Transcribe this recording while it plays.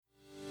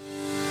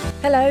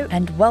Hello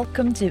and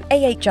welcome to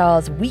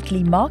AHR's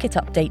weekly market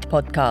update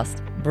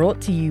podcast, brought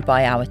to you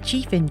by our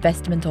Chief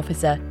Investment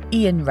Officer,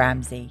 Ian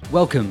Ramsey.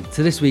 Welcome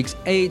to this week's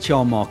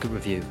AHR Market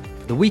Review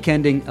for the week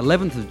ending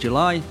 11th of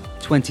July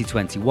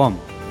 2021.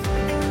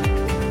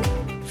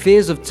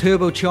 Fears of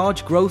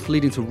turbocharged growth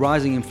leading to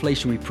rising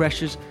inflationary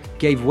pressures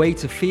gave way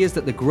to fears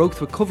that the growth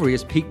recovery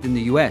has peaked in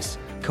the US,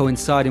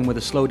 coinciding with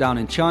a slowdown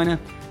in China,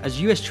 as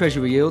US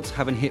Treasury yields,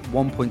 having hit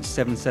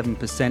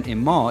 1.77%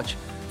 in March,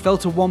 fell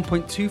to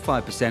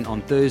 1.25%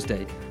 on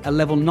Thursday, a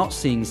level not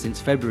seen since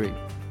February.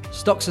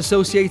 Stocks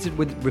associated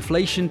with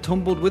reflation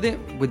tumbled with it,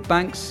 with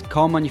banks,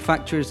 car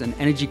manufacturers and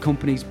energy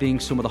companies being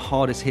some of the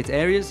hardest hit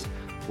areas,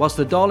 whilst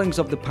the darlings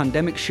of the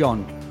pandemic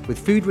shone, with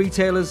food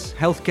retailers,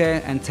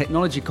 healthcare and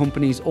technology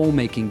companies all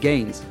making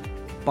gains.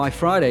 By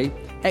Friday,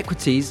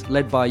 equities,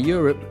 led by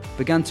Europe,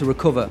 began to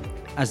recover,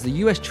 as the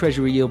US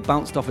Treasury yield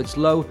bounced off its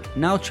low,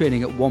 now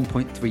trading at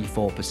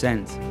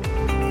 1.34%.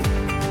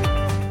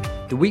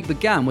 The week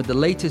began with the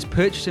latest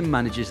Purchasing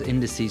Managers'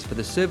 Indices for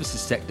the services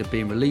sector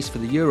being released for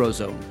the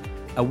Eurozone,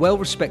 a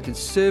well-respected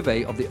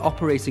survey of the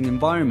operating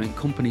environment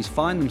companies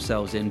find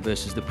themselves in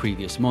versus the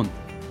previous month.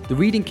 The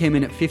reading came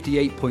in at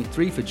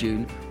 58.3 for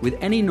June, with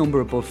any number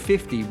above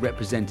 50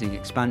 representing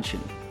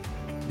expansion.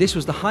 This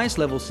was the highest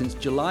level since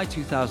July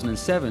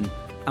 2007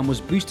 and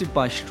was boosted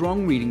by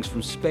strong readings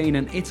from Spain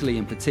and Italy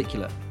in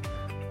particular.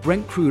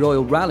 Brent crude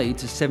oil rallied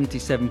to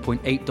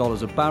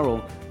 $77.8 a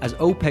barrel as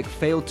OPEC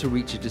failed to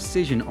reach a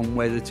decision on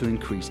whether to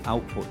increase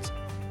output.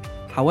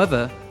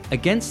 However,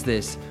 against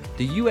this,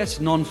 the US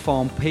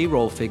non-farm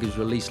payroll figures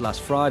released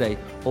last Friday,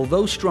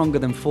 although stronger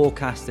than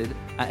forecasted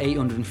at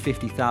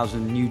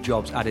 850,000 new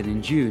jobs added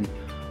in June,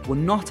 were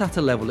not at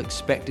a level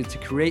expected to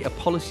create a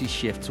policy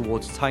shift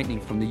towards tightening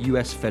from the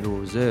US Federal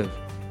Reserve.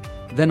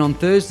 Then on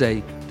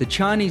Thursday, the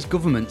Chinese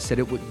government said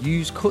it would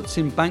use cuts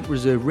in bank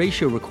reserve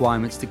ratio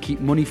requirements to keep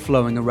money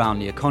flowing around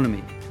the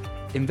economy.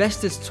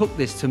 Investors took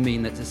this to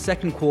mean that the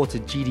second quarter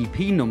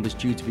GDP numbers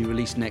due to be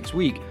released next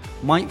week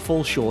might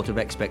fall short of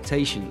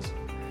expectations.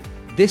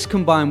 This,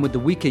 combined with the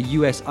weaker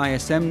US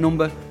ISM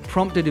number,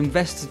 prompted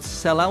investors to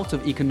sell out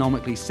of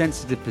economically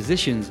sensitive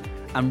positions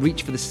and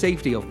reach for the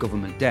safety of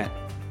government debt.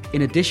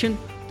 In addition,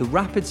 the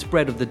rapid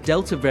spread of the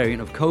Delta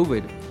variant of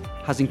COVID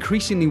has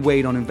increasingly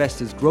weighed on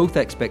investors' growth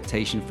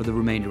expectation for the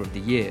remainder of the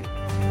year.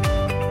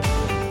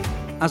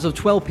 As of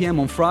 12 p.m.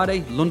 on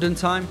Friday, London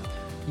time,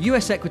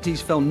 US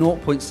equities fell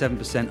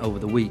 0.7% over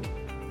the week,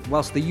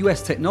 whilst the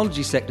US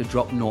technology sector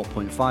dropped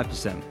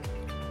 0.5%.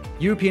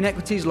 European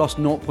equities lost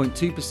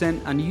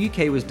 0.2% and the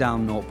UK was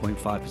down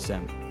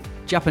 0.5%.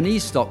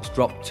 Japanese stocks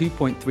dropped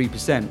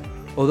 2.3%,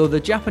 although the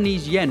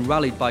Japanese yen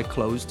rallied by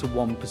close to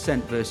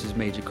 1% versus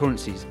major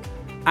currencies,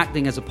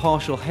 acting as a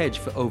partial hedge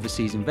for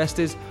overseas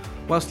investors,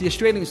 whilst the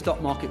Australian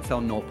stock market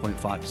fell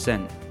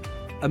 0.5%.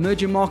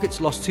 Emerging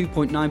markets lost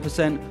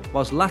 2.9%,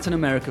 whilst Latin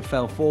America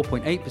fell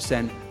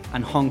 4.8%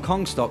 and Hong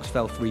Kong stocks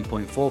fell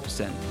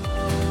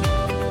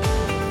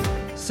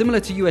 3.4%. Similar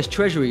to US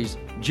Treasuries,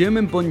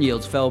 German bond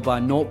yields fell by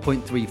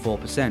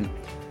 0.34%,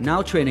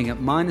 now trading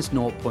at minus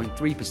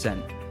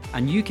 0.3%,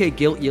 and UK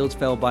gilt yields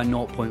fell by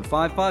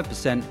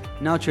 0.55%,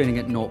 now trading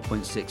at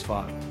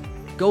 0.65%.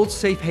 Gold's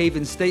safe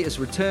haven status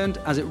returned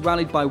as it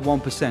rallied by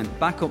 1%,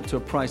 back up to a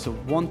price of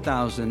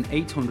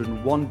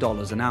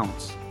 $1,801 an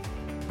ounce.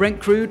 Brent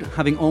crude,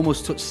 having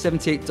almost touched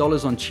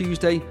 $78 on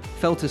Tuesday,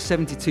 fell to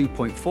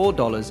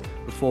 $72.4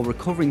 before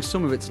recovering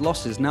some of its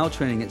losses, now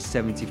trading at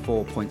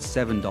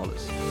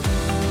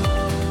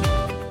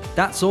 $74.7.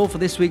 That's all for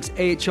this week's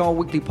AHR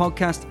Weekly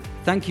Podcast.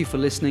 Thank you for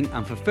listening,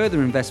 and for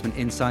further investment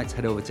insights,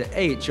 head over to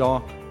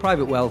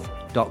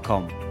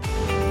ahrprivatewealth.com.